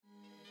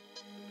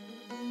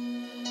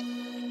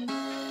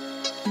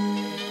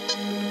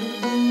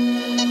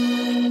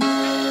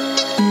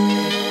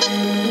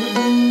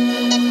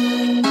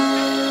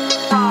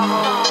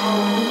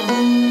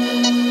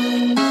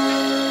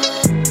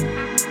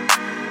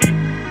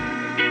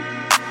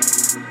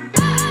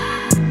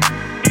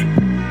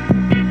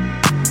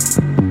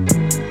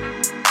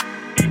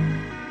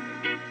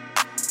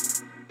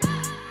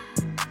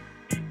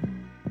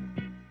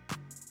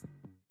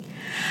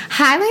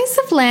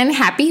with Lynn.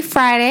 Happy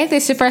Friday.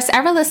 This is your first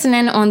ever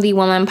listening on the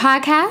Woman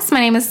Podcast. My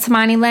name is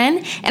Tamani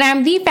Lynn, and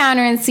I'm the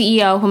founder and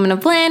CEO of Women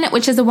of Lynn,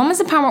 which is a women's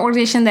empowerment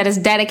organization that is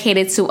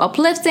dedicated to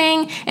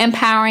uplifting,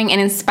 empowering, and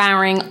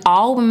inspiring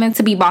all women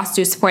to be boss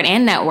through support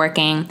and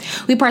networking.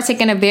 We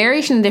partake in a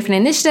variation of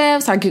different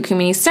initiatives, our good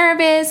community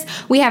service.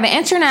 We have an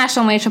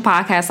international major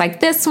podcast like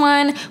this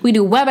one. We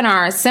do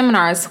webinars,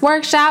 seminars,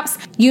 workshops.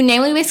 You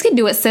name it, we basically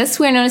do it, sis.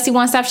 We are known as the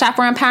one-stop shop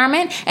for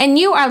empowerment, and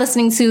you are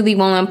listening to the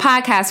Woman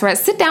Podcast, where I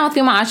sit down with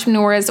female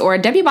entrepreneurs, or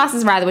W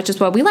bosses rather, which is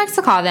what we like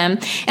to call them,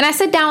 and I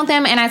sit down with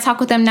them and I talk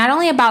with them not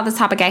only about the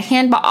topic at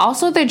hand, but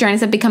also their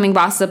journeys of becoming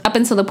bosses up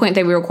until the point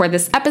that we record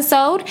this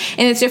episode.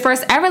 And it's your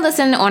first ever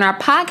listen on our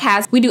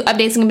podcast. We do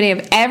updates in the beginning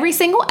of every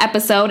single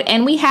episode,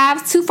 and we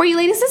have two for you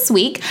ladies this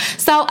week.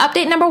 So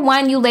update number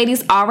one, you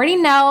ladies already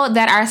know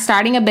that our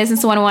Starting a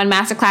Business 101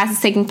 Masterclass is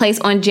taking place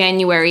on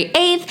January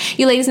 8th.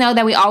 You ladies know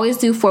that we always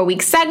do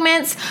 4-week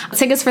segments.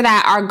 Tickets for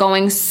that are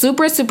going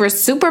super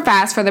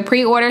fast for the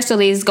pre-order, so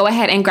ladies, go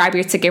ahead and grab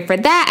your ticket for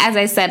that, as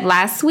I said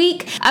last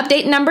week.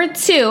 Update number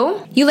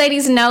two, you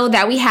ladies know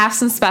that we have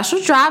some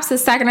special drops the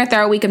second or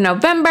third week of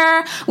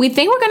November. We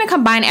think we're going to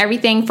combine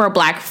everything for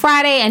Black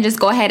Friday and just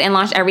go ahead and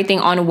launch everything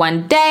on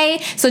one day.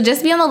 So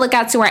just be on the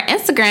lookout to our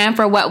Instagram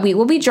for what we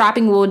will be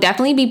dropping. We will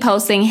definitely be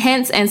posting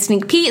hints and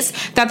sneak peeks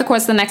throughout the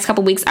course of the next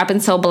couple weeks up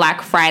until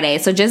Black Friday.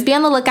 So just be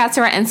on the lookout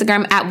to our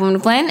Instagram at Women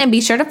of Lynn, and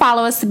be sure to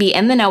follow us to be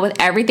in the know with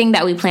everything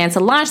that we plan to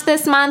launch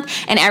this month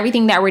and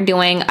everything that we're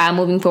doing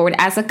moving forward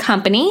as a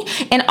company.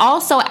 And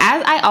also,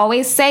 as I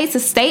always say, to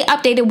stay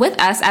updated with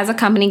us as a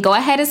company, go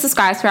ahead and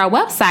subscribe to our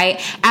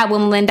website at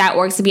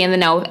womenlyn.org to be in the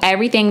know of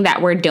everything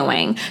that we're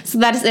doing. So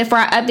that is it for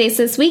our updates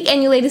this week.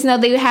 And you ladies know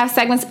that you have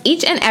segments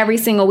each and every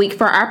single week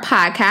for our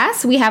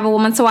podcast. We have a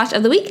Woman to Watch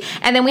of the Week,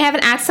 and then we have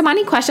an Ask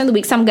Somebody question of the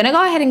week. So I'm going to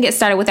go ahead and get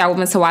started with our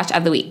Woman to Watch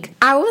of the Week.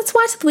 Our Woman to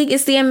Watch of the Week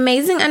is the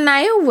amazing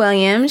Anaya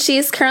Williams. She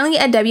is currently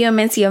a WM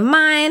mentee of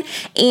mine,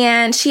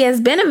 and she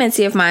has been a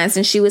mentee of mine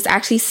since she was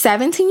actually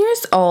 17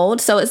 years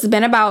old. So it's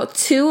been about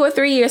 2 or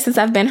 3 years since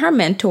I've been her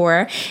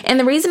mentor. And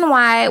the reason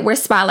why we're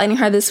spotlighting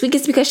her this week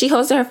is because she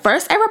hosted her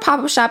first ever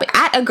pop-up shop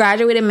at a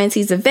graduated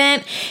mentees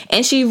event,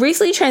 and she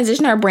recently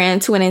transitioned her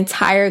brand to an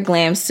entire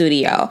glam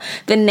studio.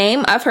 The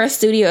name of her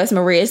studio is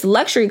Maria's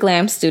Luxury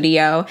Glam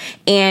Studio,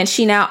 and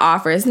she now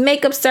offers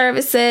makeup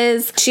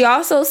services. She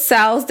also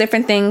sells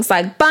different things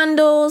like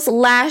bundles,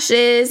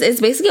 lashes. It's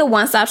basically a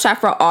one-stop shop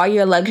for all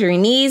your luxury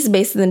needs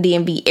based in the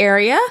DMV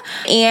area.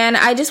 And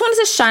I just wanted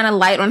to shine a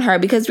light on her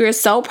because we are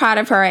so proud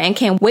of her and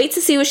can't wait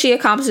to see what she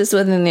accomplishes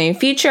within the near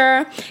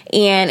future.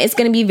 And it's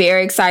going to be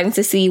very exciting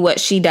to see what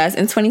she does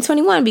in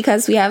 2021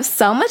 because we have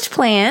so much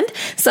planned.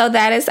 So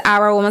that is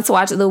our Woman to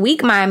Watch of the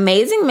Week, my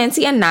amazing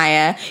mentee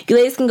Anaya. You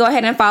ladies can go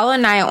ahead and follow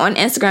Anaya on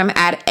Instagram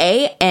at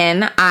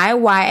ANIYAH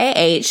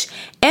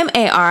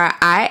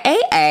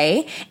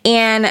MARIAA,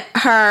 and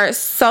her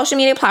social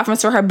media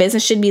platforms for her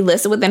business should be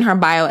listed within her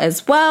bio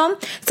as well.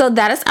 So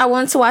that is our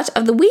Woman to Watch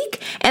of the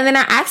week. And then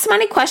our Ask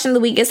Somebody question of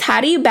the week is,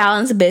 how do you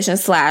balance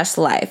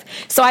business/life?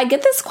 So I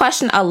get this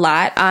question a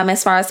lot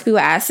as far as people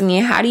asking me,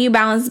 how do you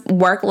balance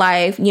work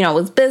life,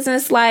 with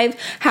business life?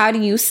 How do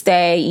you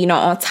stay,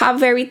 on top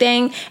of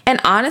everything? And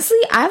honestly,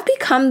 I've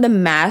become the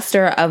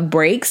master of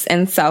breaks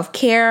and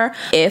self-care.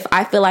 If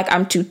I feel like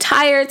I'm too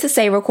tired to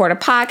say record a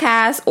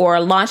podcast or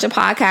launch a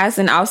podcast,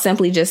 and I'll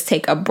simply just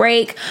take a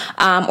break.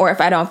 Or if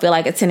I don't feel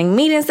like attending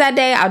meetings that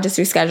day, I'll just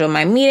reschedule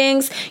my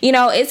meetings.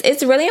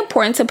 It's really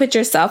important to put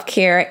your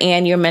self-care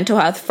and your mental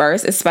health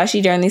first,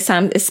 especially during these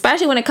times,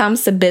 especially when it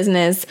comes to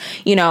business,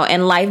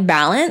 and life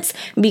balance,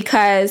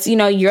 because,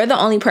 you're the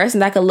only person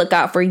that can look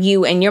out for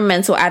you and your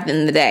mental at the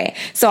end of the day.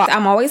 So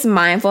I'm always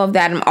mindful of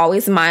that. I'm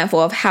always mindful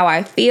of how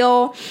I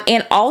feel.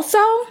 And also,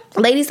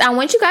 ladies, I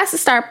want you guys to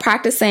start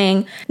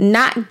practicing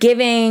not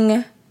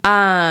giving,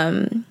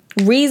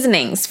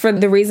 reasonings for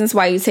the reasons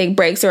why you take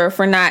breaks, or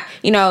for not,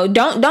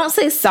 don't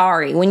say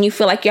sorry when you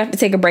feel like you have to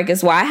take a break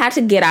as well. I had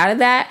to get out of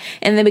that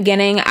in the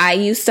beginning. I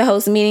used to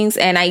host meetings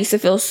and I used to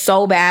feel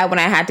so bad when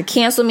I had to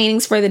cancel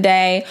meetings for the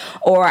day,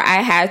 or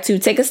I had to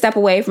take a step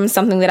away from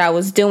something that I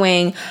was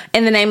doing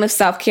in the name of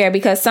self-care,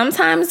 because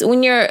sometimes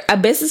when you're a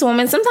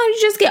businesswoman, sometimes you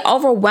just get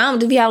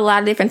overwhelmed if you have a lot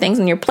of different things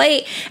on your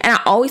plate. And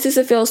I always used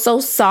to feel so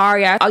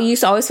sorry. I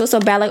used to always feel so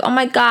bad, like, oh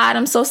my God,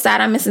 I'm so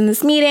sad I'm missing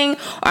this meeting,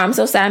 or I'm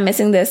so sad I'm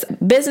missing this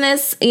business,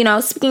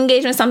 speaking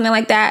engagement, something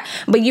like that.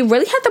 But you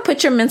really have to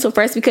put your mental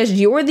first, because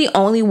you are the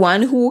only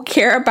one who will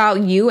care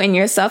about you and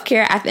your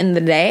self-care at the end of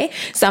the day.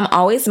 So I'm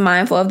always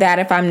mindful of that.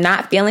 If I'm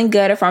not feeling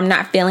good, if I'm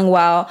not feeling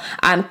well,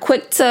 I'm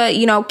quick to,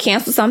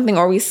 cancel something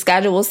or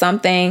reschedule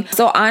something.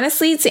 So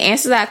honestly, to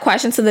answer that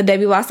question to the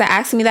W boss that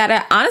asked me that,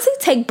 I honestly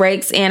take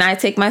breaks and I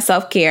take my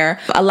self-care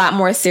a lot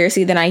more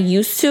seriously than I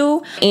used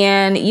to.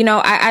 And,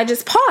 I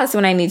just pause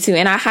when I need to.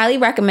 And I highly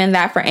recommend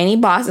that for any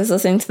boss that's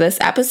listening to this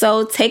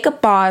episode. Take a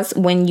pause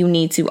when you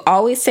need to.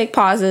 Always take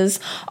pauses,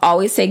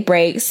 always take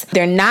breaks.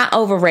 They're not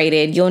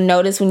overrated. You'll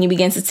notice when you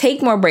begin to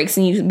take more breaks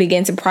and you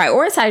begin to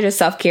prioritize your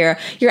self-care,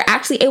 you're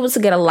actually able to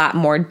get a lot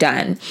more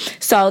done.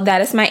 So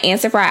that is my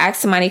answer for our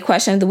Ask Somebody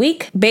question of the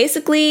week.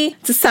 Basically,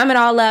 to sum it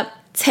all up,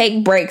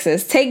 take breaks,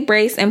 take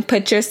breaks and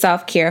put your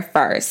self-care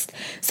first.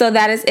 So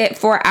that is it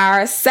for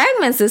our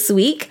segments this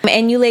week.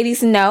 And you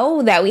ladies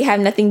know that we have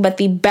nothing but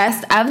the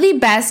best of the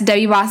best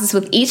W Bosses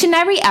with each and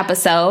every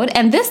episode.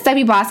 And this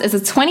W Boss is a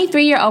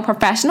 23-year-old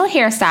professional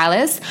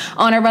hairstylist,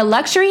 owner of a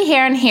luxury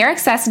hair and hair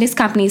accessories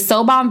company,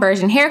 Soul Bomb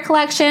Virgin Hair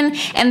Collection,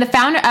 and the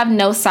founder of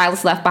No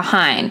Stylist Left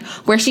Behind,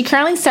 where she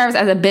currently serves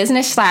as a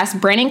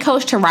business/branding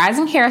coach to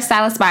rising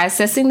hairstylists by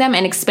assisting them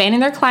in expanding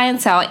their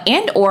clientele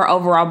and or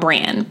overall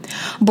brand.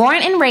 Born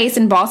and raised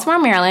in Baltimore,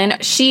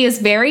 Maryland, she is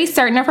very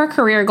certain of her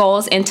career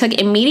goals and took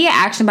immediate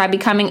action by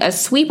becoming a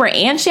sweeper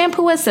and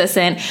shampoo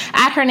assistant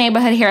at her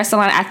neighborhood hair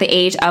salon at the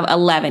age of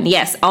 11.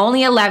 Yes,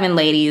 only 11,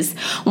 ladies.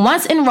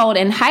 Once enrolled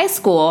in high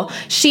school,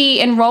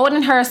 she enrolled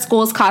in her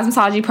school's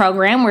cosmetology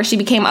program, where she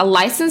became a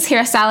licensed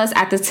hairstylist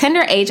at the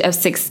tender age of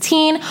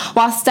 16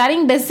 while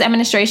studying business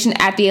administration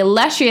at the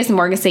illustrious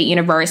Morgan State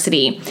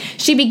University.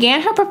 She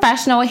began her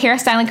professional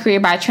hairstyling career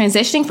by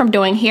transitioning from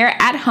doing hair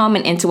at home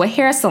and into a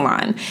hair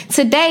salon.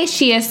 Today,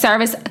 she has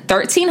serviced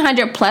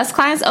 1,300 plus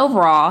clients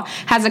overall,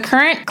 has a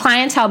current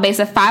clientele base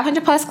of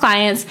 500 plus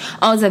clients,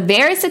 owns a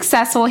very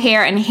successful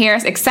hair and hair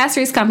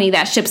accessories company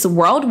that ships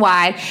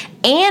worldwide,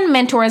 and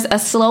mentors a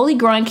slowly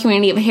growing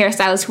community of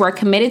hairstylists who are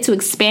committed to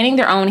expanding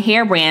their own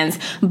hair brands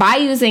by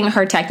using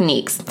her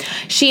techniques.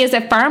 She is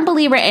a firm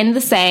believer in the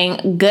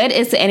saying, good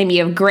is the enemy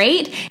of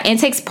great, and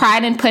takes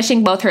pride in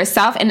pushing both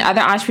herself and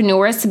other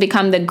entrepreneurs to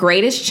become the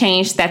greatest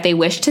change that they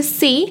wish to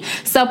see.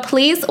 So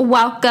please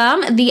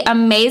welcome the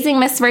amazing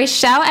Miss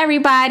Rachelle,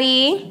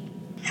 everybody.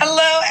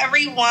 Hello,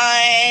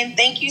 everyone.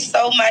 Thank you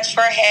so much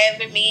for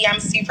having me. I'm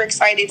super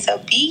excited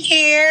to be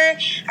here.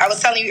 I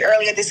was telling you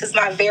earlier, this is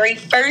my very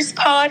first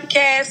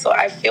podcast, so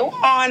I feel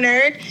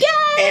honored.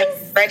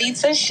 Yes. And ready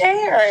to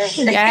share.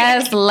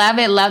 Yes, love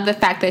it. Love the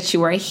fact that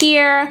you are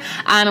here.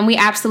 And we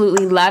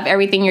absolutely love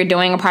everything you're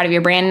doing, a part of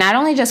your brand, not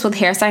only just with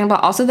hairstyling,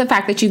 but also the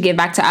fact that you give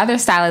back to other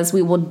stylists.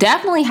 We will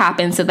definitely hop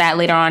into that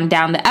later on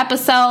down the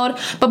episode.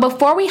 But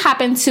before we hop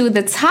into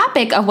the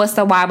topic of what's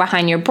the why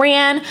behind your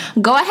brand,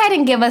 go ahead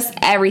and give us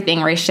everything,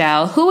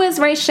 Rachelle. Who is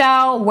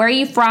Rachelle? Where are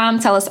you from?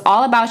 Tell us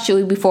all about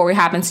you before we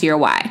hop into your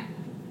why.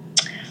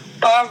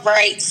 All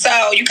right.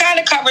 So you kind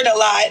of covered a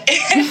lot,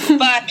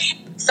 but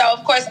so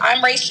of course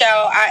I'm Rachelle.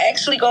 I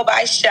actually go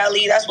by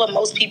Shelly. That's what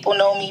most people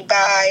know me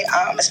by,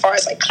 as far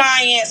as like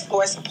clients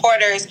or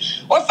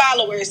supporters or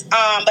followers.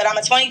 But I'm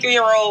a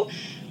 23-year-old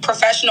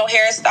professional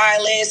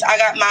hairstylist. I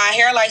got my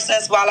hair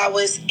license while I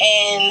was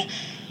in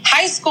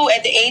high school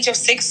at the age of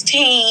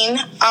 16.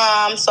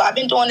 So I've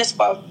been doing this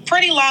for a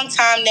pretty long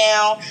time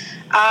now.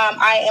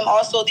 I am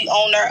also the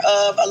owner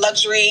of a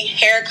luxury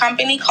hair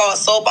company called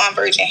Soul Bomb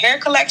Virgin Hair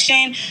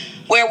Collection,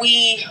 where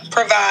we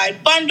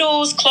provide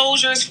bundles,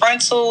 closures,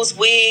 frontals,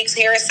 wigs,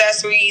 hair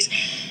accessories.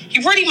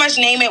 You pretty much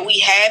name it, we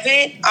have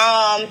it.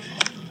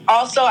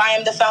 Also, I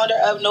am the founder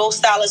of No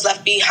Stylist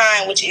Left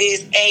Behind, which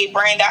is a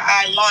brand that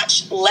I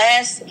launched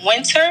last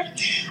winter.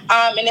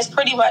 And it's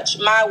pretty much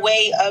my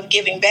way of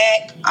giving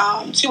back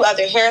to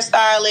other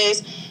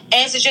hairstylists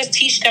and to just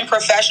teach them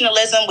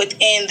professionalism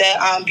within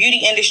the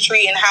beauty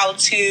industry and how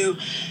to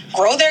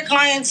grow their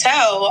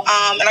clientele.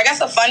 And I guess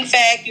a fun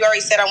fact, you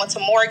already said I went to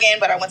Morgan,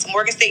 but I went to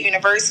Morgan State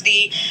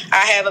University. I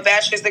have a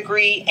bachelor's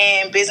degree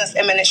in business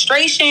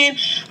administration.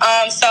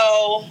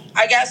 So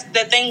I guess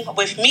the thing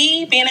with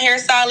me being a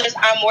hairstylist,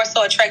 I'm more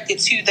so attracted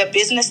to the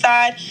business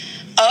side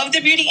of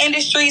the beauty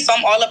industry. So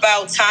I'm all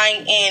about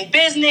tying in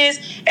business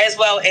as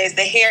well as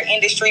the hair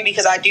industry,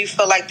 because I do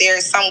feel like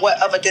there's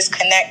somewhat of a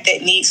disconnect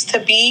that needs to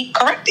be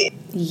corrected.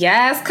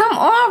 Yes, come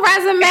on,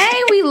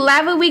 resume. We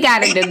love it. We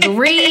got a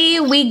degree.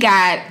 We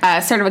got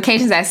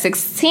certifications at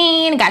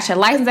 16. Got your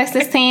license at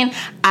 16.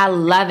 I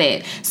love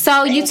it.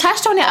 So you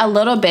touched on it a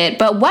little bit,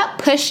 but what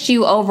pushed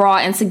you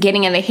overall into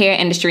getting in the hair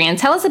industry? And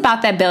tell us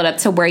about that build up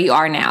to where you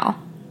are now.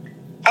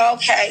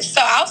 Okay,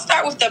 so I'll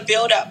start with the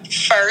build up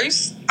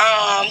first.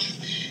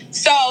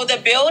 So the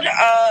build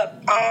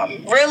up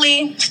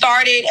really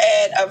started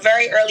at a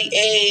very early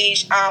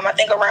age. I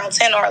think around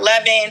 10 or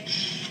 11.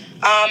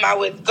 I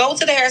would go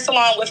to the hair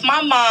salon with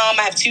my mom.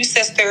 I have two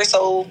sisters,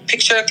 so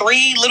picture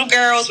 3 little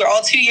girls. We're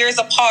all 2 years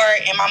apart,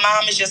 and my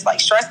mom is just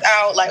like stressed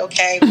out, like,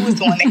 okay, who is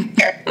doing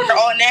their hair? They're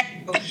all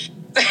natural.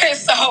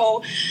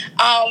 So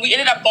we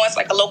ended up going to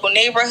like a local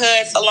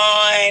neighborhood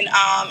salon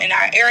in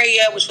our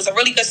area, which was a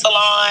really good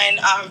salon,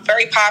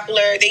 very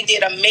popular. They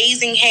did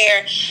amazing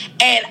hair,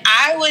 and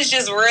I was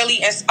just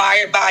really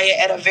inspired by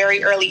it at a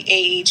very early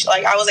age.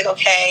 Like, I was like,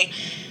 okay,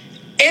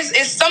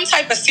 it's some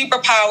type of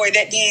superpower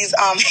that these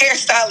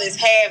hairstylists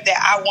have that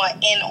I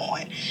want in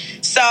on.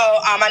 So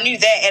I knew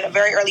that at a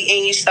very early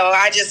age. So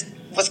I just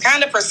was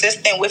kind of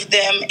persistent with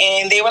them,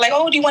 and they were like,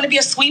 oh, do you want to be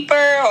a sweeper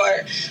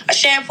or a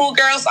shampoo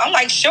girl? So I'm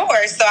like,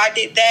 sure. So I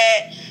did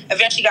that,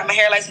 eventually got my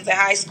hair license in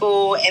high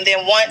school. And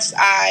then once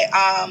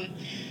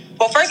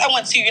first I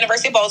went to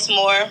University of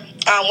Baltimore,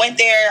 went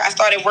there, I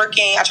started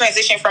working, I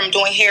transitioned from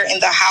doing hair in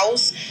the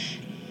house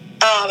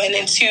and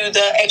then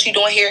to actually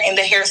doing hair in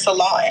the hair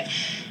salon.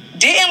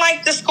 Didn't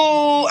like the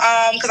school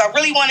because I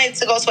really wanted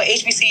to go to a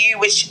HBCU,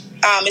 which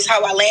is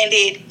how I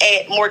landed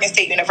at Morgan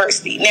State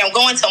University. Now,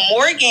 going to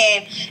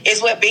Morgan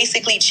is what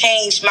basically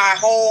changed my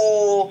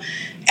whole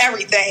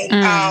everything.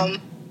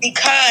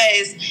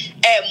 Because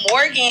at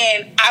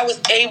Morgan, I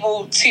was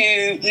able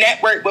to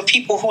network with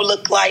people who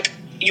look like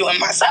you and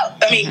myself.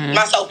 I mean,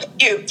 myself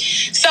and you.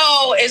 So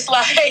it's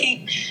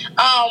like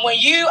when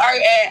you are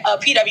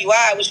at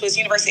PWI, which was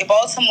University of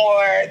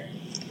Baltimore,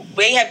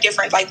 they have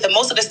different, like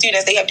most of the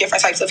students, they have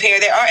different types of hair.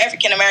 There are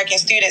African-American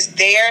students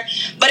there,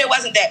 but it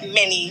wasn't that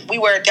many. We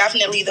were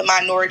definitely the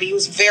minority. It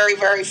was very,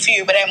 very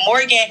few. But at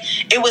Morgan,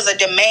 it was a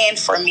demand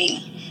for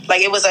me.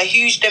 Like, it was a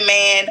huge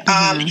demand.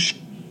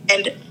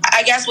 And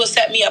I guess what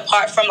set me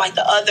apart from like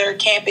the other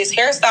campus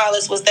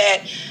hairstylists was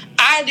that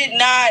I did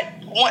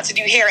not want to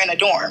do hair in a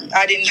dorm.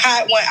 I did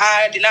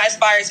not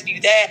aspire to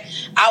do that.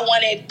 I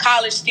wanted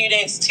college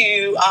students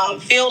to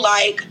feel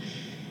like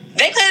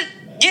they could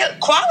get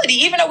quality,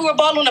 even though we were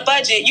balling on a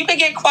budget. You could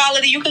get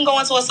quality. You can go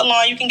into a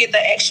salon. You can get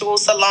the actual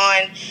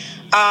salon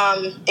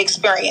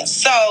experience.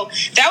 So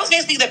that was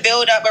basically the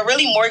build up. But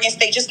really, Morgan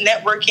State, just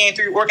networking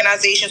through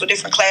organizations or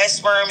different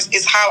classrooms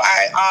is how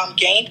I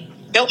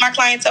built my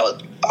clientele,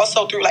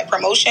 also through like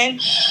promotion.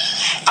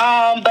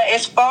 But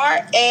as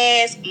far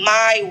as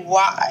my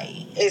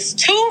why, it's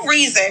two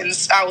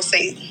reasons, I would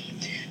say.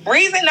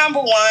 Reason number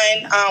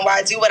one, why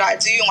I do what I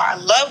do and why I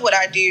love what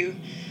I do,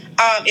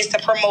 is to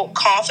promote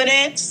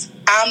confidence.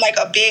 I'm like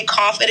a big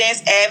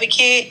confidence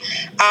advocate.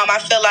 I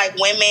feel like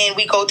women,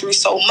 we go through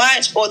so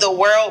much, or the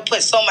world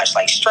puts so much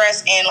like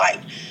stress and like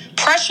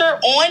pressure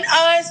on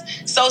us.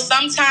 So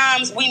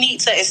sometimes we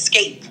need to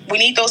escape. We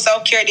need those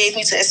self-care days.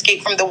 We need to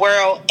escape from the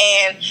world.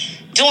 And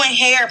doing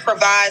hair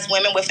provides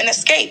women with an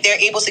escape. They're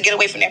able to get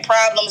away from their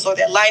problems or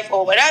their life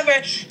or whatever,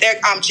 their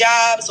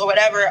jobs or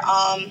whatever,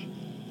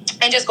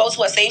 and just go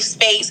to a safe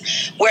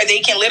space where they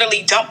can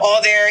literally dump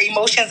all their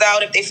emotions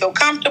out if they feel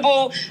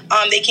comfortable.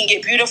 They can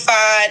get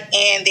beautified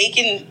and they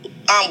can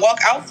walk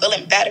out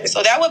feeling better.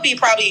 So that would be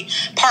probably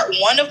part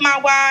one of my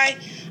why,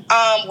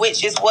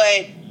 which is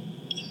what,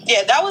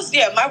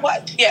 my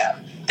why. Yeah,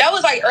 that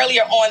was like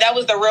earlier on. That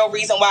was the real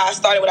reason why I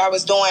started what I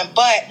was doing.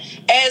 But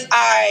as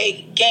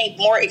I gained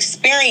more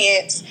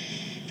experience,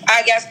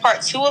 I guess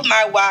part two of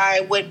my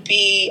why would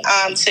be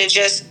to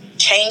just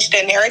change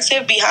the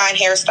narrative behind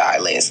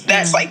hairstylists.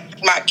 That's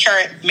like my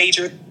current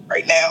major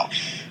right now.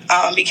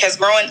 Because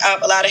growing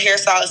up, a lot of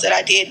hairstylists that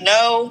I did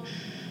know,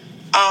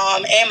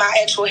 and my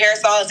actual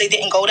hairstylists, they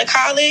didn't go to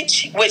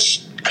college,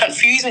 which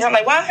confused me. I'm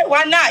like,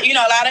 why not? You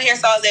know, a lot of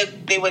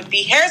hairstylists, they would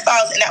be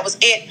hairstylists and that was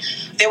it.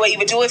 They would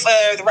either do it for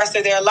the rest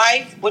of their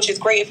life, which is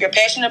great if you're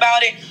passionate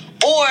about it,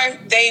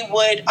 or they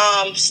would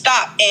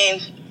stop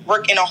and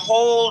work in a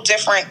whole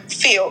different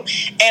field.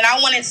 And I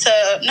wanted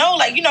to know,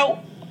 like, you know,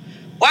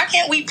 why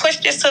can't we push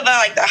this to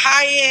the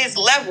highest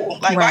level?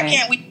 Like, why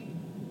can't we,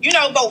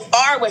 go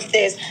far with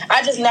this?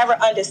 I just never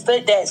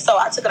understood that. So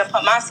I took it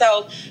upon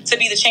myself to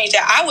be the change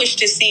that I wish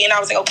to see. And I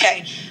was like,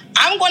 okay,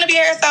 I'm going to be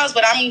a hairstylist,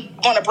 but I'm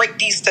going to break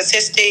these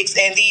statistics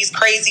and these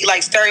crazy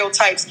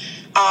stereotypes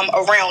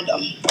around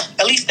them.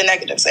 At least the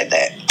negatives at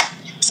that.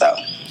 So.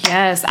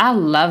 Yes, I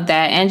love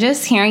that. And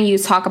just hearing you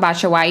talk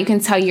about your why, you can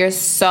tell you're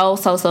so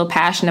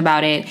passionate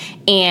about it.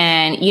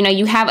 And,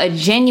 you have a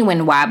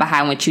genuine why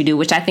behind what you do,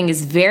 which I think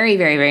is very,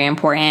 very, very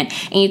important.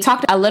 And you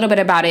talked a little bit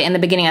about it in the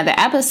beginning of the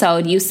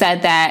episode. You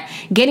said that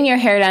getting your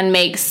hair done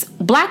makes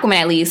Black women,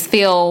 at least,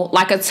 feel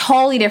like a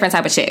totally different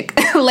type of chick.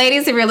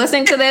 Ladies, if you're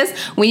listening to this,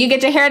 when you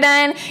get your hair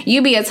done,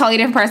 you be a totally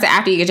different person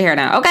after you get your hair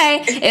done.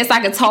 Okay? It's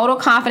like a total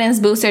confidence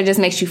booster. It just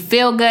makes you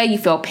feel good. You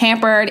feel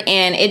pampered.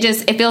 And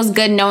it feels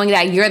good knowing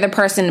that you're the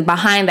person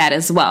behind that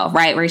as well,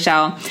 right,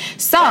 Rachel?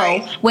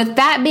 So with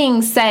that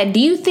being said, do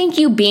you think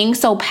you being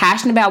so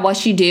passionate about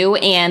what you do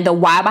and the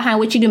why behind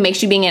what you do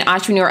makes you being an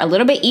entrepreneur a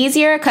little bit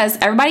easier? Because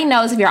everybody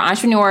knows if you're an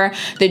entrepreneur,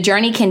 the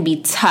journey can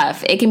be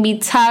tough. It can be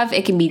tough.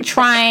 It can be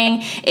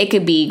trying. It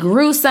could be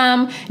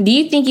gruesome. Do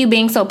you think you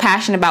being so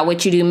passionate about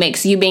what you do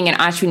makes you being an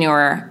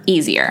entrepreneur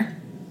easier?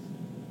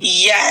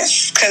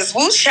 Yes, because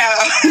woo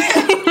child,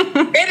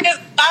 it is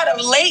a lot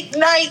of late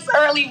nights,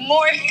 early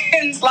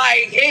mornings.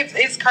 Like,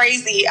 it's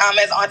crazy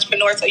as an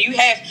entrepreneur. So you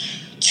have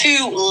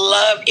to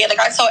love it. Like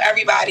I tell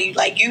everybody,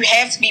 you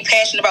have to be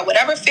passionate about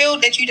whatever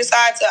field that you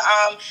decide to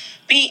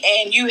be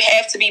in. You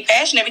have to be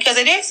passionate because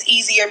it is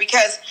easier.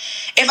 Because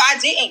if I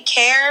didn't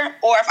care,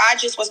 or if I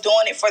just was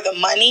doing it for the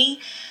money,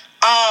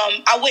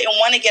 I wouldn't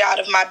want to get out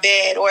of my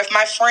bed. Or if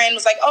my friend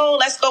was like, oh,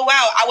 let's go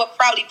out, I would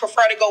probably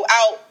prefer to go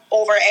out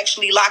over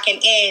actually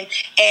locking in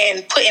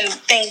and putting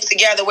things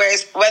together,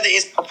 whether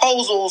it's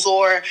proposals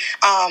or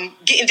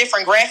getting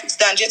different graphics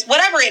done, just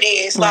whatever it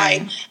is.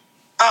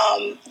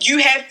 You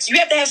have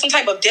to have some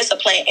type of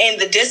discipline, and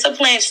the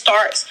discipline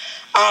starts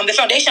the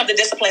foundation of the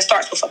discipline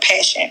starts with a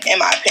passion, in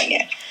my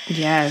opinion.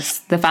 Yes,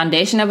 the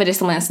foundation of a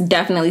discipline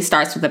definitely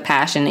starts with a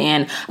passion.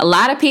 And a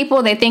lot of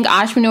people, they think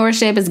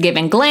entrepreneurship is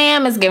giving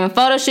glam, is giving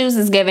photo shoots,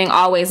 is giving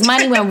always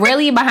money, when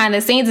really behind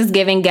the scenes is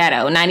giving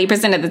ghetto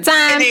 90% of the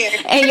time.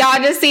 And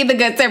y'all just see the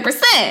good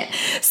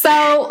 10%.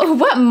 So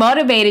what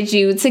motivated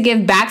you to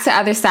give back to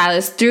other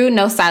stylists through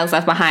No Stylist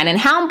Left Behind? And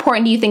how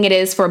important do you think it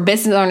is for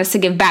business owners to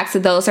give back to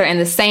those who are in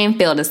the same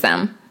field as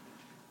them?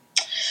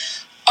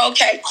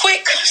 Okay,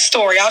 quick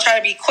story. I'll try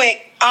to be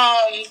quick.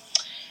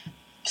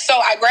 So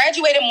I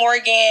graduated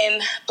Morgan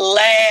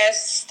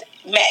last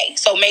May,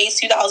 so May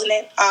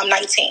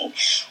 2019.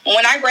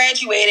 When I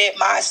graduated,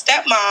 my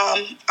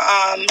stepmom,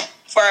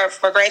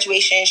 for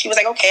graduation, she was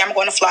like, okay, I'm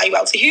going to fly you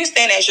out to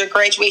Houston as your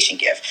graduation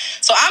gift.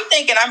 So I'm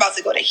thinking I'm about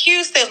to go to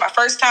Houston. It's my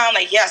first time.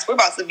 Like, yes, we're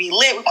about to be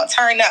lit. We're going to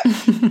turn up.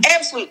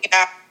 Absolutely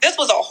not. This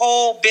was a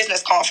whole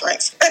business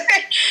conference.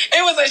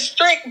 It was a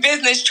strict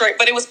business trip,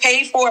 but it was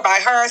paid for by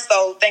her.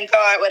 So thank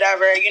God,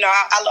 whatever.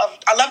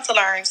 I love to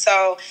learn.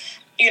 So,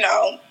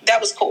 that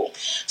was cool.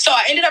 So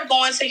I ended up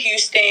going to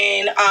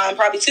Houston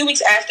probably 2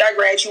 weeks after I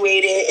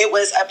graduated. It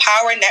was a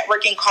power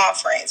networking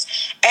conference.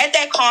 At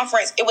that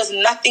conference, it was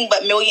nothing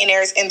but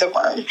millionaires in the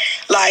room.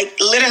 Like,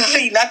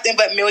 literally nothing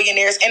but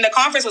millionaires. And the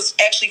conference was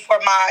actually for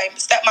my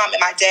stepmom and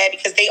my dad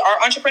because they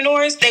are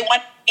entrepreneurs. They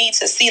want me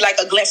to see like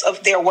a glimpse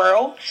of their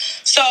world.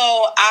 So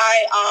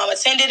I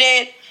attended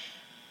it.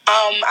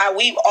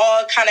 We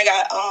all kind of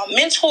got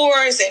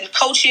mentors and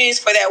coaches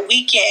for that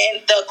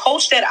weekend. The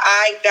coach that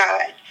I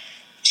got,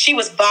 she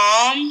was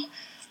bomb.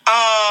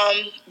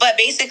 But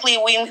basically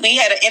we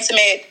had an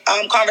intimate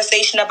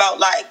conversation about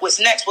like what's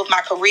next with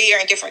my career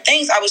and different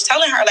things. I was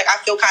telling her like I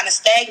feel kind of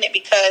stagnant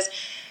because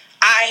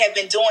I have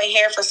been doing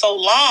hair for so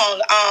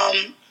long.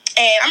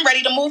 And I'm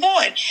ready to move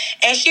on.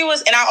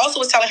 And I also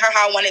was telling her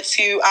how I wanted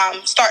to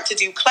start to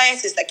do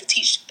classes, like to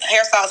teach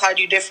hairstylists how to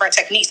do different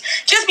techniques,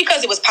 just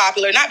because it was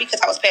popular, not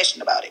because I was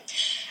passionate about it.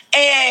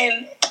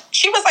 And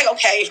she was like,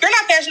 okay, if you're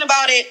not passionate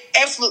about it,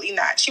 absolutely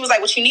not. She was like,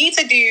 what you need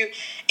to do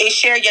is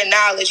share your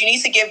knowledge. You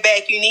need to give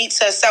back. You need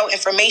to sell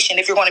information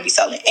if you're going to be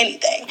selling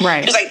anything.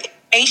 Right. She was like,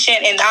 information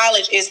and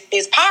knowledge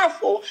is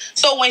powerful.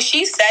 So when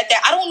she said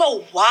that, I don't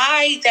know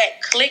why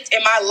that clicked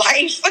in my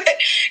life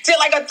to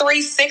like a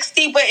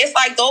 360, but it's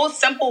like those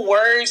simple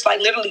words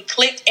like literally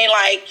clicked, and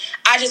like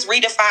I just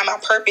redefined my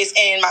purpose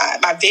and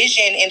my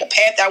vision and the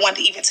path that I wanted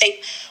to even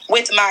take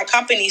with my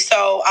company.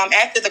 So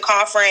after the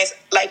conference,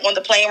 like on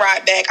the plane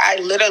ride back, I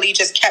literally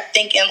just kept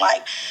thinking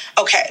like,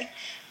 okay,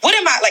 what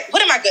am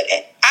I good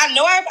at? I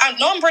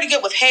know I'm pretty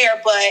good with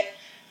hair, but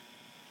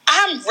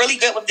I'm really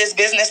good with this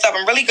business stuff.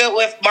 I'm really good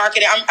with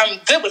marketing. I'm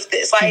good with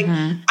this. Like,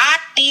 I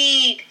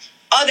need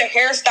other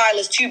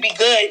hairstylists to be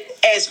good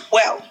as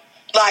well.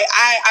 Like,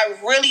 I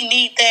really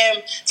need them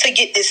to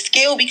get this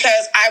skill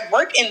because I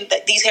work in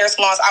these hair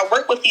salons. I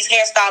work with these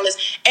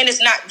hairstylists, and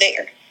it's not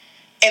there.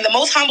 In the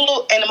most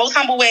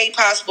humble way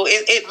possible,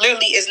 it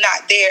literally is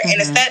not there. And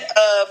instead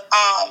of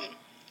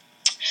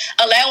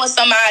allowing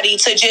somebody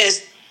to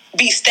just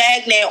be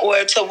stagnant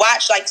or to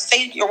watch, like,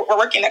 say you're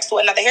working next to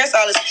another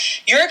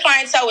hairstylist, your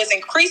clientele is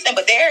increasing,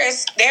 but their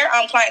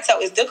clientele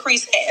is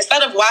decreasing.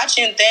 Instead of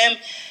watching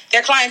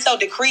their clientele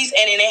decrease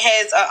and it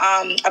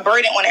has a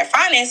burden on their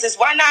finances,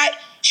 why not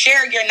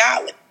share your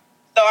knowledge?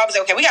 So I was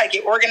like, okay, we got to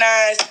get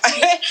organized.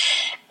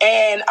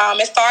 And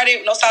it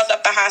started, No Stylist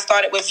Left Behind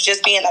started with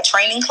just being a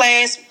training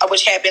class,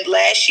 which happened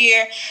last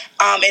year.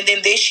 And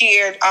then this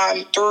year,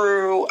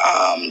 through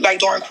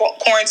during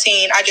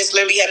quarantine, I just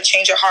literally had a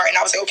change of heart. And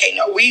I was like, okay,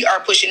 no, we are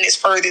pushing this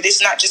further. This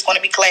is not just going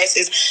to be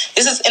classes.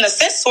 This is, in a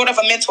sense, sort of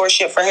a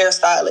mentorship for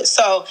hairstylists.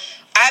 So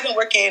I've been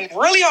working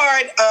really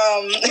hard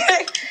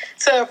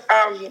to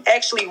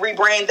actually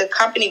rebrand the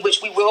company,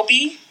 which we will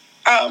be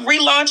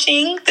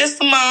relaunching this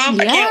month. Yes.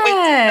 I can't wait.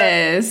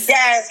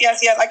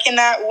 Yes. I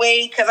cannot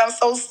wait because I'm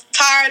so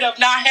tired of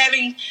not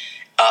having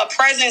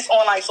presence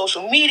on like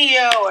social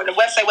media or the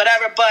website,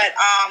 whatever. But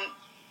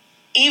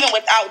even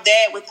without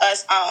that, with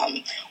us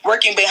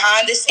working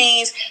behind the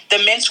scenes, the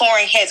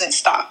mentoring hasn't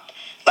stopped.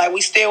 Like,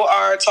 we still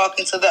are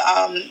talking to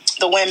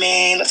the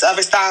women, the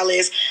other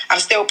stylists. I'm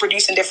still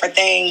producing different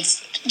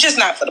things, just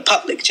not for the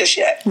public just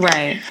yet.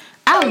 Right.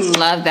 I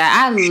love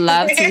that. I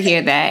love to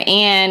hear that.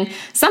 And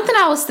something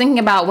I was thinking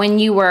about when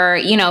you were,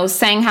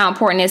 saying how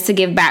important it is to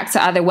give back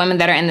to other women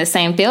that are in the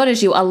same field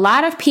as you, a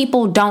lot of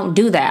people don't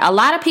do that. A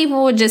lot of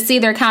people would just see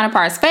their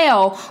counterparts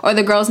fail or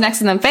the girls next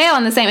to them fail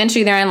in the same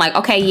industry they're in, like,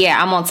 okay, yeah,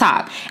 I'm on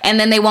top. And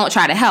then they won't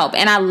try to help.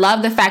 And I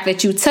love the fact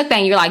that you took that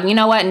and you're like, you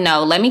know what?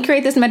 No, let me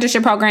create this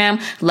mentorship program.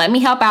 Let me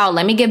help out.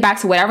 Let me give back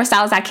to whatever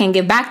styles I can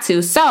give back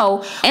to.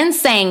 So in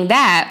saying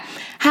that,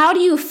 how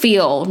do you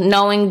feel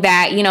knowing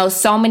that,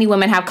 so many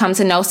women have come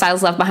to No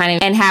Stylist Left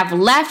Behind and have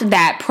left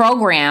that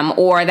program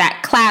or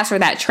that class or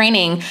that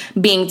training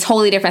being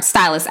totally different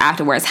stylists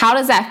afterwards? How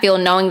does that feel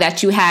knowing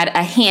that you had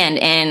a hand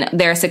in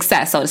their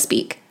success, so to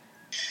speak?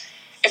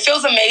 It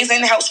feels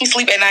amazing. It helps me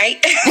sleep at night.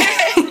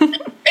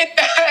 It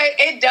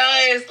it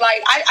does.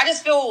 Like, I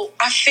just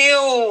I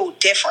feel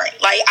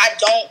different. Like, I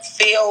don't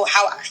feel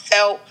how I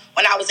felt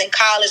when I was in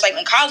college. Like,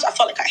 in college, I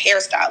felt like a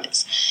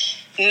hairstylist.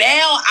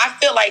 Now, I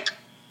feel like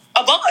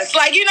a boss.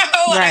 Like, you know,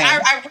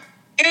 right. I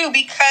do,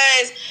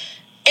 because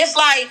it's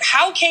like,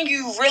 how can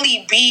you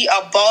really be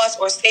a boss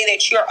or say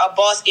that you're a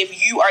boss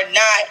if you are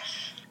not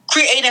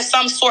creating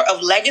some sort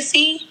of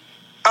legacy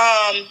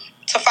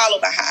to follow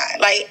behind?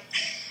 Like,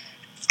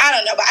 I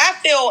don't know, but I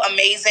feel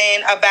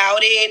amazing about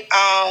it.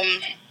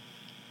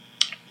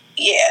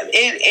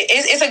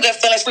 It's a good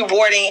feeling. It's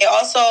rewarding. It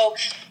also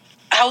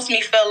helps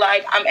me feel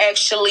like I'm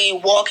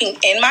actually walking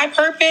in my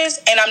purpose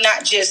and I'm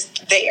not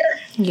just there.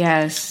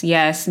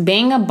 Yes.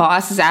 Being a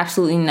boss is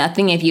absolutely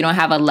nothing if you don't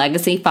have a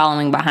legacy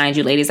following behind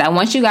you, ladies. I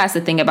want you guys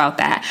to think about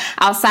that.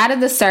 Outside of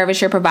the service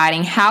you're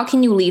providing, how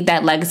can you leave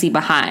that legacy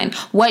behind?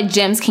 What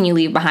gems can you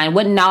leave behind?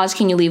 What knowledge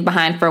can you leave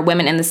behind for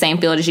women in the same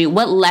field as you?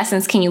 What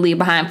lessons can you leave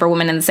behind for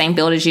women in the same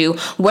field as you?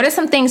 What are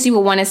some things you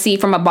would want to see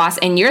from a boss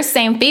in your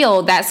same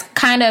field that's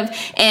kind of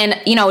in,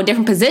 a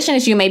different position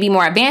as you, maybe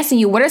more advanced than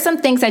you? What are some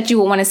things that you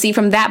would want to see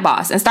from that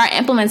boss, and start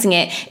implementing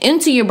it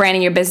into your brand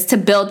and your business to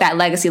build that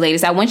legacy,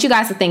 ladies? I want you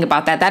guys to think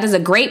about that. That is a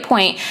great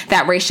point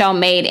that Rachelle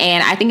made,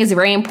 and I think it's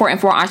very important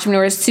for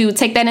entrepreneurs to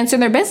take that into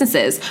their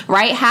businesses,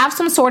 right? Have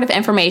some sort of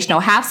informational,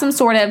 have some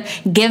sort of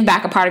give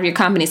back a part of your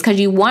companies, because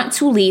you want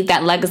to leave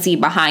that legacy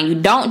behind. You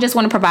don't just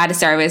want to provide a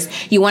service,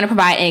 you want to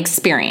provide an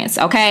experience,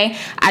 okay?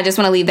 I just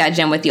want to leave that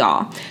gem with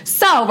y'all.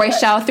 So,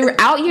 Rachelle,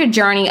 throughout your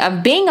journey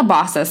of being a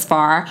boss thus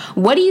far,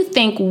 what do you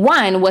think,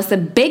 one, was the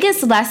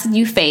biggest lesson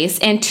you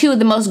faced, and two,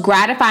 the most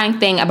gratifying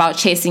thing about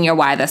chasing your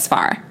why thus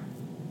far?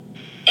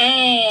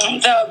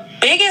 The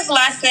biggest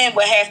lesson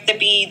would have to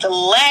be the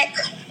lack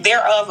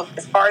thereof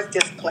as far as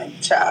discipline,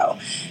 child.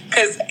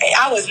 Because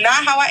I was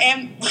not how I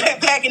am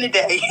back in the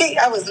day.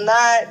 I was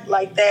not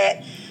like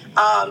that.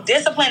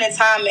 Discipline and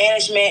time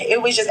management,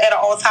 it was just at an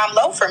all-time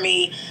low for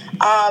me.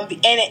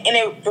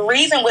 The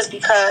reason was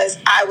because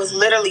I was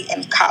literally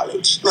in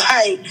college.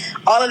 Like,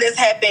 all of this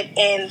happened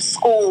in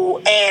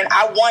school, and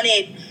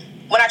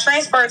when I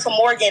transferred to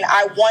Morgan,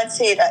 I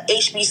wanted a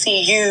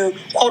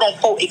HBCU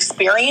quote-unquote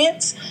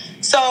experience.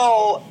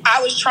 So I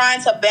was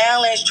trying to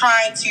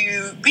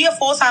be a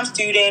full-time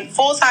student,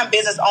 full-time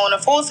business owner,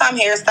 full-time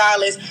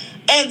hairstylist,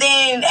 and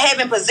then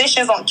having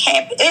positions on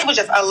campus. It was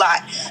just a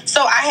lot.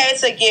 So I had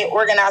to get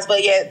organized.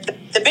 But yeah,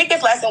 the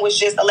biggest lesson was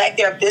just a lack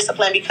there of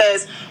discipline,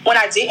 because when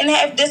I didn't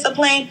have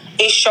discipline,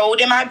 it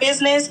showed in my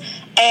business,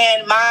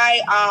 and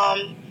my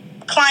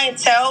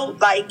clientele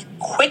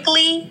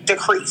quickly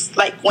decreased.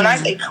 Like, when I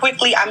say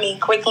quickly, I mean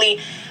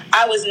quickly.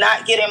 I was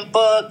not getting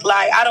booked.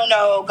 Like, I don't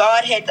know,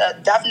 God had to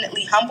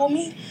definitely humble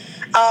me.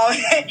 And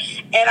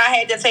I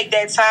had to take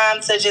that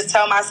time to just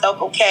tell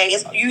myself, okay,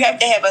 you have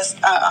to have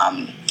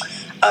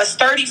a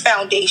sturdy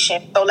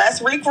foundation. So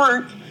let's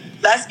regroup.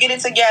 Let's get it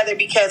together,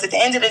 because at the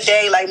end of the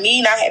day, like,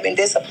 me not having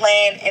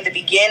discipline in the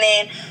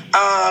beginning,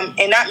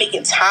 and not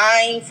making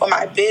time for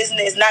my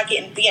business,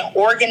 being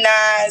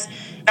organized,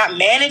 not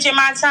managing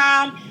my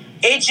time,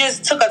 it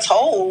just took a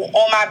toll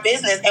on my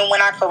business. And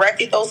when I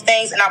corrected those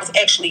things and I was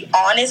actually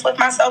honest with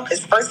myself,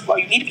 because first of all,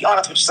 you need to be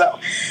honest with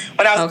yourself.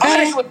 When I was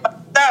honest with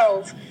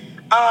myself,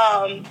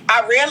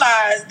 I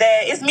realized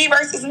that it's me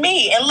versus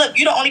me. And look,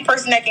 you're the only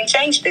person that can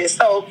change this.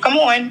 So come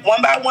on,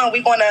 one by one,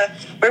 we're going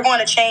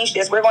to change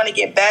this. We're going to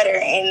get better.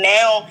 And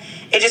now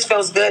it just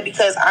feels good,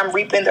 because I'm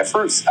reaping the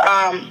fruits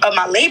of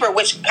my labor,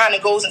 which kind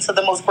of goes into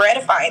the most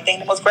gratifying thing.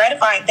 The most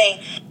gratifying thing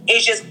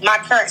is just my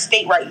current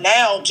state right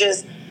now.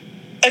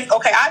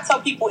 I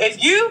tell people,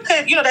 if you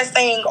could, that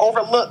saying,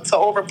 overlooked to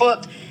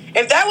overbooked,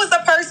 if that was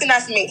a person,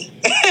 that's me.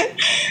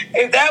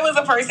 If that was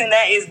a person,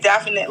 that is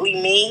definitely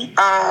me.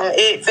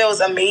 It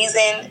feels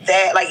amazing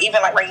that,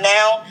 even right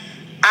now,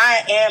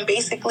 I am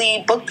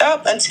basically booked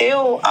up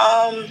until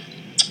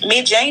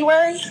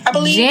mid-January, I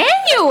believe.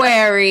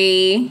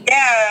 January?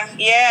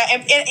 Yeah.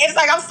 And it's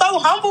like, I'm so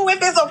humble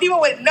with it, so people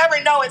would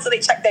never know until they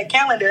check their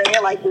calendar, and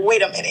they're like,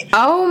 wait a minute.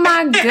 Oh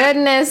my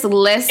goodness.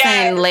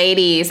 Listen,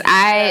 ladies,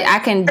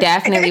 I can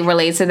definitely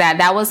relate to that.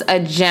 That was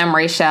a gem,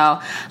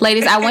 Rachelle.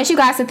 Ladies, I want you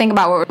guys to think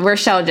about what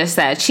Rachelle just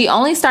said. She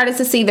only started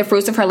to see the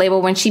fruits of her labor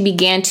when she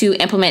began to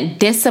implement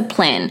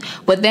discipline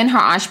within her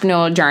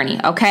entrepreneurial journey,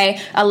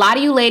 okay? A lot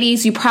of you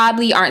ladies, you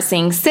probably aren't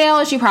seeing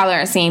sales, you probably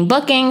aren't seeing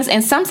bookings,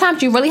 and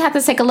sometimes you really have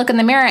to take a look in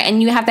the mirror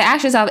and you have to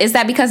ask yourself, is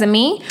that because of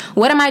me?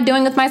 What am I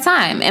doing with my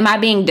time? Am I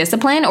being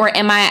disciplined, or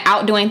am I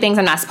out doing things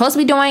I'm not supposed to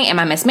be doing? Am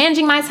I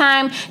mismanaging my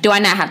time? Do I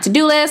not have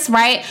to-do lists,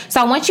 right?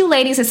 So I want you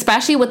ladies,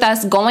 especially with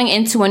us going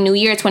into a new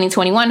year,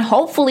 2021,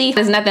 hopefully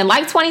there's nothing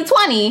like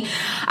 2020.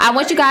 I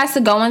want you guys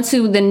to go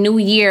into the new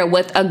year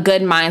with a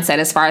good mindset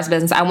as far as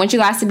business. I want you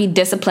guys to be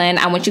disciplined.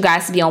 I want you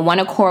guys to be on one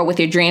accord with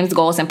your dreams,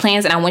 goals, and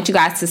plans. And I want you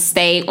guys to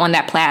stay on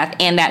that path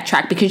and that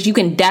track, because you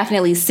can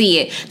definitely see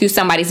it through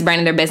somebody's brand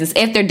and their business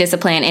if they're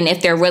disciplined and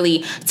if they're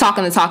really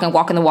talking the talk and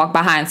walking the walk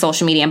behind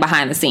social media and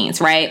behind the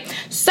scenes, right?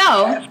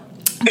 So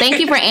Thank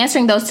you for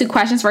answering those two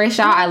questions,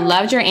 Rachel. I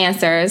loved your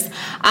answers.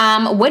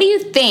 What do you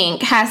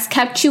think has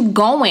kept you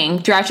going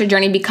throughout your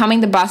journey becoming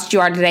the boss you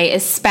are today,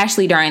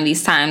 especially during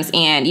these times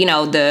and, you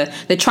know,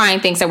 the trying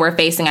things that we're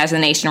facing as a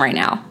nation right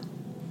now?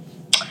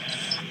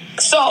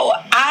 So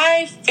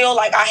I feel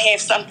like I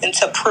have something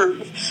to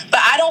prove,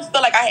 but I don't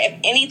feel like I have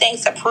anything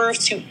to prove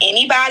to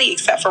anybody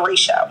except for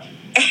Rachel.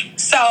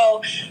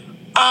 So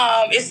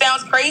it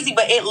sounds crazy,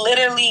 but it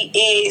literally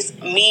is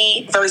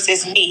me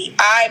versus me.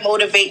 I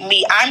motivate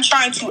me. I'm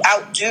trying to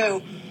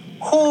outdo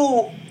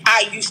who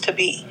I used to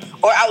be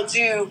or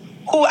outdo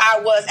who I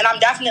was. And I'm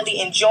definitely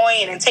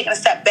enjoying and taking a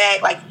step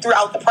back like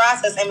throughout the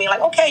process and being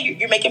like, okay,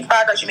 you're making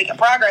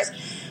progress.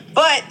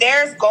 But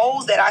there's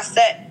goals that I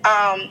set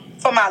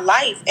for my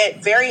life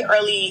at very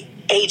early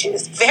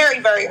ages, very,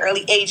 very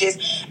early ages.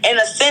 In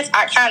a sense,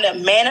 I kind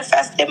of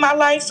manifested my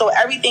life. So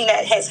everything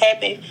that has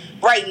happened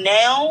right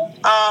now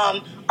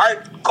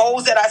are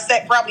goals that I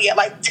set probably at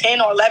like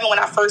 10 or 11 when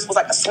I first was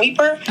like a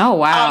sweeper. Oh,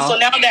 wow. So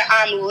now that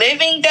I'm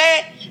living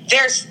that,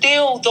 there's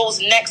still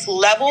those next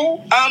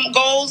level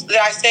goals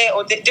that I set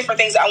or different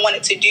things that I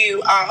wanted to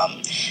do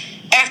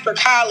after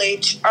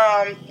college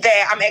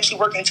that I'm actually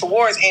working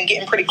towards and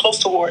getting pretty close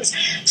towards.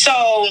 So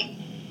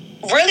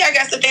really, I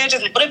guess the thing that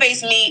just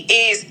motivates me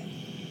is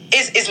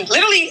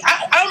literally,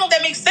 I don't know if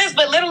that makes sense,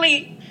 but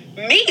literally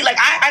me. Like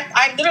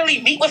I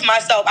literally meet with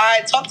myself.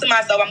 I talk to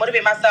myself. I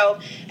motivate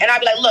myself. And I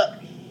be like,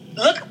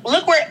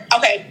 look where,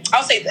 okay,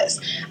 I'll say this.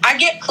 I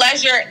get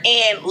pleasure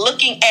in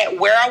looking at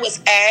where I was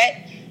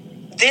at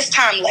this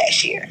time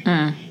last year.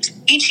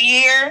 Each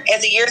year,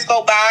 as the years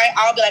go by,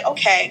 I'll be like,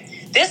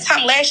 okay, this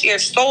time last year,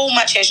 so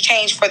much has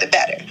changed for the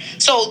better.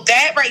 So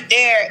that right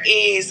there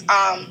is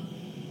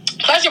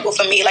pleasurable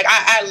for me. Like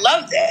I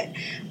love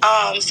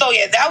that. So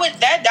yeah,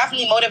 that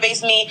definitely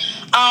motivates me.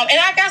 And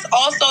I guess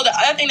also the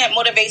other thing that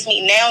motivates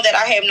me now that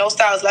I have no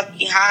styles left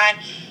behind.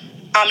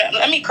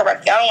 Let me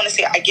correct that. I don't want to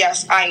say I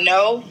guess, I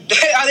know.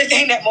 The other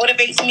thing that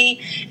motivates me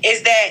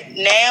is that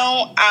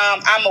now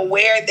I'm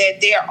aware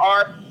that there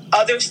are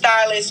other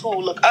stylists who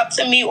look up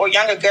to me or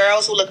younger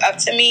girls who look up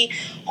to me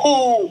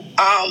who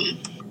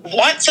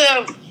want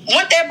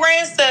their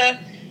brands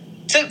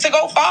to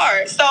go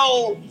far.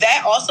 So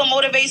that also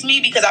motivates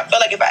me because I feel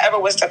like if I ever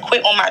was to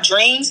quit on my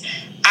dreams,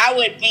 I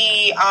would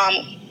be,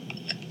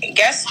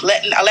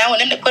 allowing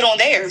them to quit on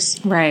theirs.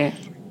 Right.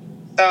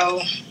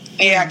 So,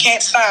 yeah, I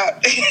can't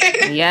stop.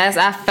 Yes,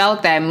 I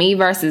felt that. Me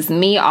versus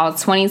me all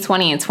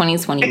 2020 and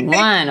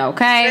 2021,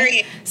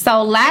 okay?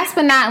 So last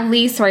but not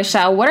least,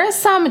 Rachel, what are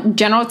some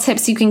general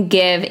tips you can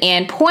give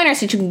and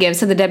pointers that you can give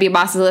to the W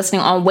bosses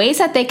listening on ways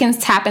that they can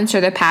tap into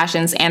their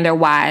passions and their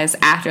whys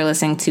after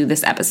listening to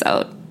this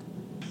episode?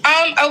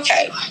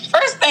 Okay.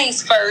 First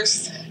things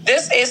first,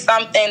 this is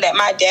something that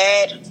my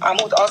dad,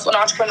 who's also an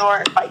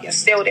entrepreneur, like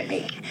instilled in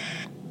me.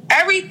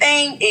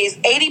 Everything is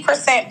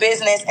 80%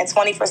 business and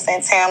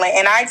 20% talent.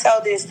 And I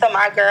tell this to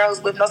my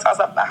girls with no styles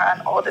left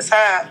behind all the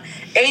time.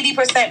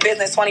 80%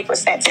 business,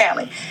 20%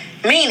 talent.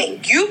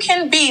 Meaning you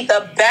can be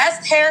the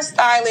best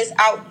hairstylist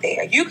out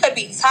there. You could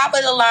be top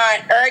of the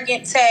line,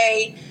 Arrogant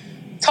Tay,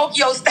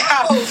 Tokyo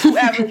Styles,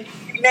 whoever,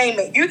 you name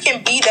it. You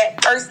can be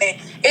that person.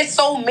 It's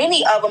so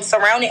many of them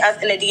surrounding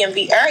us in the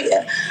DMV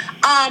area.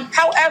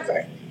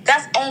 However,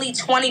 that's only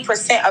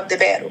 20% of the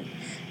battle.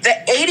 The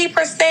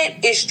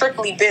 80% is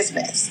strictly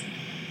business.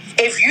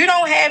 If you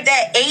don't have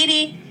that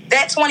 80,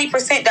 that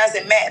 20%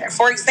 doesn't matter.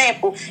 For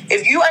example,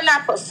 if you are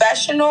not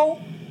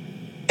professional,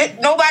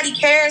 nobody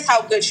cares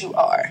how good you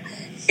are.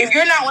 If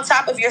you're not on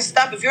top of your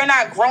stuff, if you're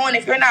not growing,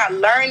 if you're not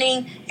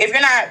learning, if you're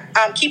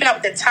not keeping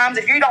up with the times,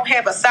 if you don't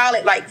have a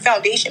solid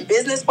foundation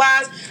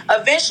business-wise,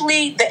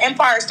 eventually the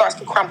empire starts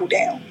to crumble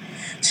down.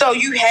 So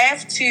you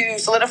have to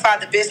solidify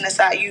the business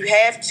side. You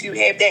have to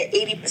have that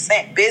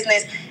 80%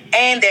 business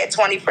and that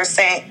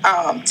 20%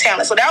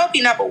 talent. So that would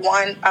be number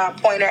one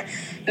pointer.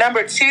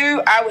 Number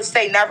two, I would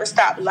say never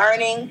stop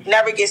learning,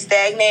 never get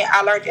stagnant.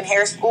 I learned in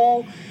hair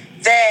school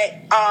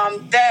that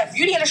the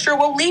beauty industry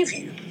will leave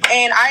you.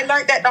 And I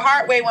learned that the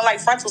hard way when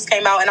frontals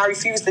came out and I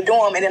refused to do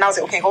them. And then I was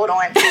like, okay, hold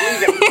on.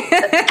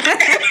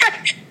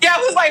 Yeah, I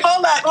was like,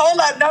 hold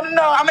up. No,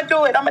 I'm going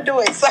to do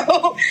it.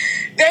 So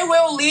they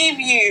will leave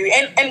you.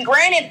 And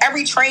granted,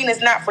 every train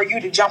is not for you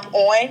to jump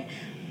on.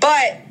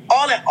 But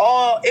all in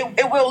all,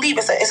 it will leave.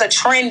 It's a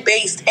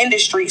trend-based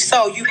industry.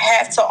 So you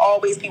have to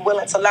always be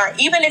willing to learn.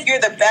 Even if you're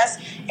the best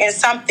in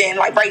something.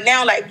 Like right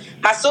now,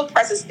 my silk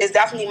press is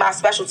definitely my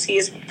specialty.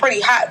 It's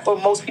pretty hot for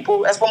most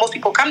people. That's what most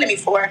people come to me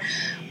for.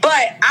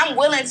 But I'm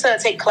willing to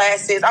take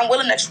classes. I'm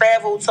willing to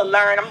travel to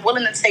learn. I'm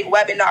willing to take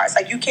webinars.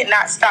 You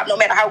cannot stop no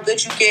matter how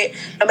good you get,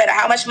 no matter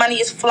how much money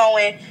is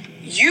flowing.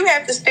 You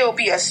have to still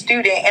be a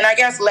student. And I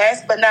guess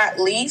last but not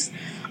least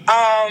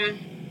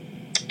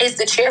is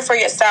to cheer for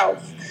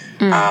yourself.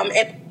 In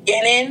the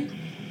beginning,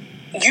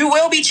 you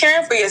will be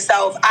cheering for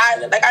yourself.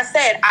 Like I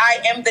said, I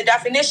am the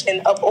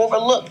definition of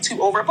overlooked to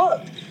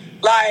overbooked.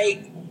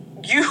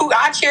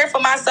 I cheer for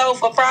myself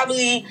for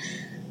probably,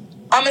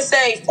 I'm going to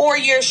say 4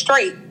 years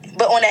straight.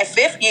 But on that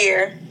fifth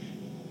year,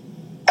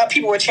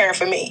 people were cheering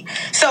for me.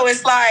 So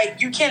it's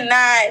like, you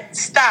cannot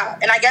stop.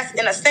 And I guess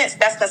in a sense,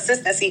 that's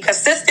consistency.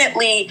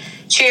 Consistently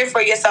cheer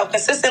for yourself.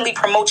 Consistently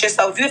promote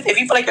yourself. If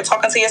you feel like you're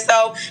talking to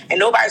yourself and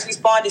nobody's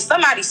responding,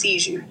 somebody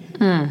sees you.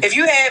 If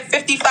you have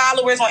 50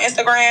 followers on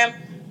Instagram,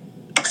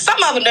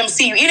 some of them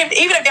see you, even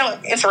if they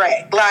don't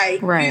interact.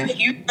 Like, right.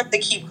 you have to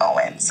keep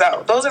going.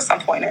 So those are some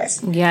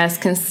pointers. Yes,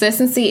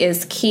 consistency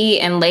is key.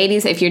 And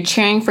ladies, if you're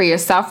cheering for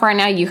yourself right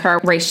now, you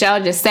heard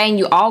Rachelle just saying,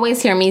 you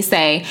always hear me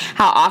say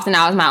how often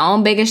I was my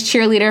own biggest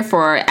cheerleader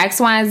for X,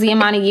 Y, and Z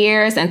amount of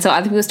years until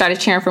other people started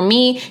cheering for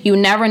me. You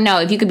never know.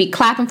 If you could be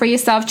clapping for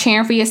yourself,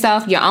 cheering for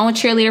yourself, your own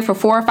cheerleader for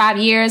 4 or 5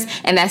 years,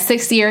 and that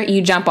 6th year,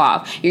 you jump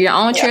off. You're your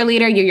own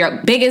cheerleader. You're your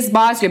biggest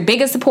boss, your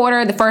biggest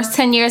supporter the first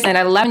 10 years, and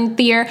at 11th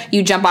year,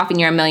 you jump off and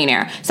you're a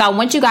millionaire. So I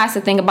want you guys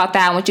to think about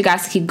that. I want you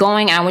guys to keep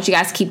going, and I want you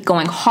guys to keep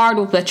going hard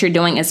with what you're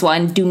doing as well,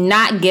 and do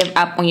not give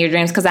up on your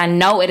dreams, because I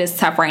know it is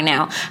tough right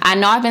now. I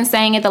know I've been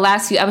saying it the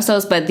last few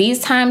episodes, but these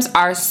times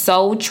are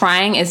so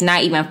trying. It's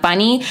not even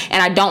funny,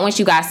 and I don't want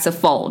you guys to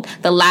fold.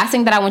 The last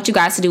thing that I want you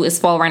guys to do is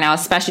fold right now,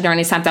 especially during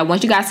these times. I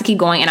want you guys to keep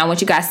going, and I want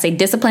you guys to stay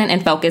disciplined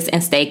and focused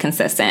and stay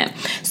consistent.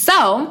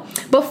 So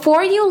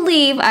before you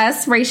leave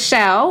us,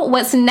 Rachelle,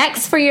 what's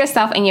next for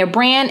yourself and your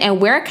brand, and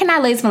where can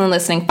our ladies from the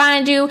listening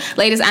find you?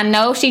 Ladies, I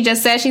know she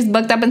just said she's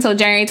booked up until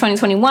January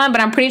 2021, but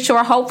I'm pretty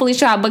sure hopefully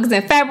she'll have bookings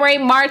in February,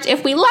 March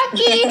if we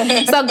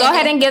lucky. So go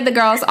ahead and give the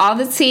girls all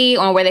the tea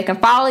on where they can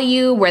follow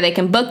you, where they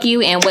can book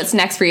you, and what's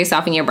next for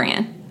yourself and your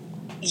brand.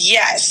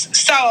 Yes.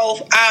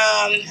 So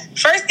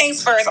first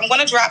things first, I'm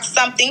going to drop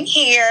something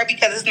here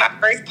because it's my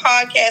first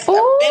podcast.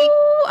 Okay.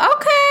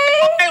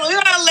 We're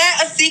going to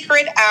let a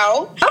secret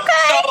out.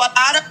 Okay. So a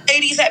lot of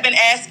ladies have been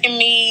asking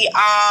me,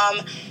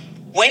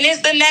 when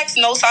is the next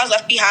No Stylist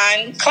Left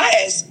Behind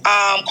class?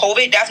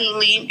 COVID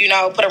definitely,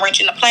 put a wrench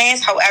in the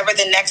plans. However,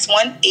 the next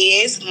one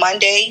is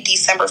Monday,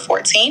 December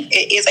 14th.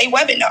 It is a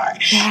webinar.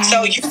 Yes.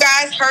 So you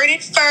guys heard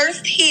it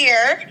first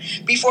here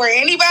before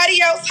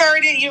anybody else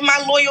heard it. You,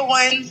 my loyal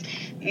ones.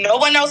 No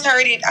one else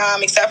heard it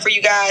except for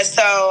you guys.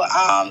 So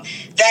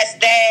that's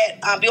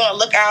that. Be on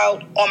the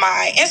lookout on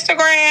my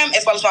Instagram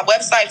as well as my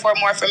website for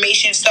more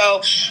information.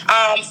 So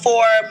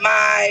for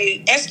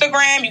my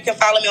Instagram, you can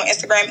follow me on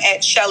Instagram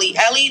at Shelly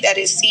Ellie. That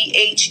is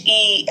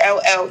ChelleeEllie.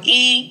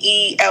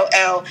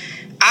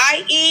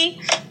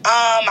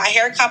 My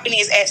hair company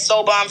is at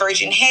Soul Bomb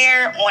Virgin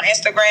Hair on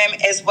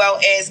Instagram, as well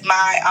as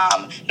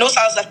my No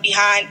Stylist Left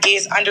Behind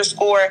is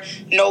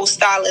 _No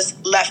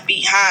Stylist Left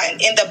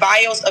Behind. In the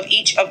bios of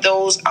each of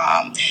those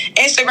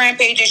Instagram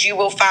pages, you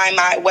will find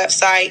my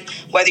website,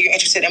 whether you're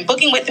interested in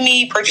booking with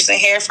me, purchasing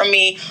hair from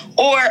me,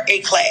 or a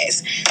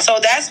class. So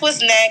that's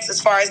what's next as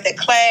far as the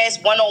class.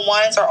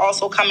 One-on-ones are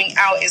also coming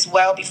out as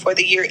well before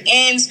the year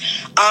ends.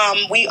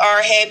 We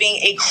are having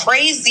a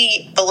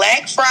crazy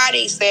Black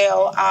Friday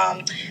sale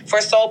for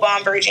Soul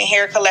Bomb Virgin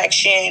Hair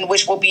Collection,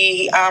 which will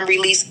be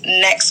released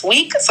next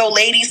week. So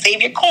ladies,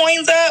 save your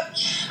coins up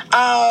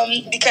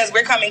because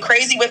we're coming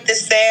crazy with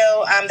this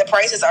sale. The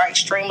prices are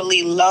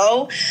extremely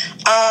low.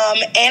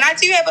 And I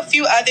do have a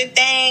few other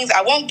things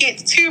I won't get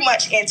too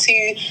much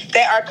into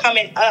that are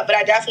coming up, but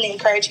I definitely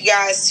encourage you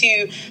guys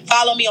to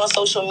follow me on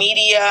social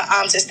media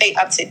to stay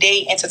up to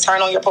date and to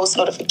turn on your post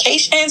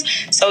notifications,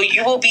 so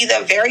you will be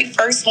the very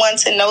first one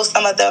to know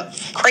some of the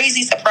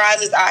crazy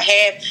surprises I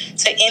have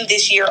to end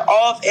this year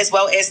off, as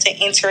well as to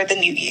enter the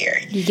new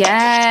year.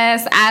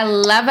 Yes, I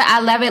love it. I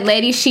love it,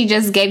 ladies. She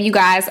just gave you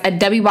guys a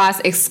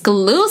WBoss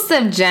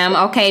exclusive gem.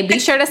 Okay, be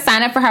sure to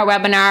sign up for her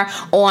webinar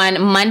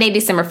on Monday,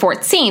 December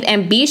 14th,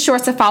 and be sure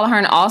to follow her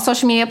on all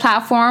social media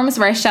platforms.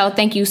 Rachelle,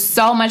 thank you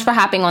so much for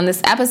hopping on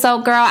this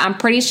episode, girl. I'm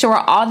pretty sure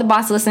all the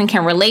boss listening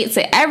can relate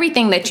to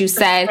everything that you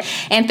said.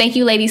 And thank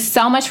you, ladies,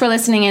 so much for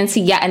listening in to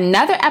yet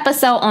another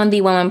episode on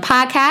the Women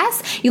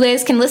Podcast. You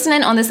ladies can listen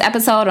in on this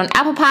episode on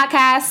Apple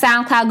Podcasts,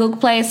 SoundCloud, Google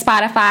Play,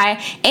 Spotify,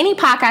 any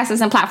podcast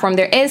listening platform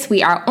there is,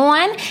 we are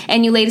on.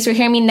 And you ladies will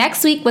hear me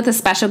next week with a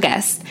special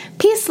guest.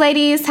 Peace,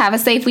 ladies. Have a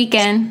safe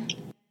weekend.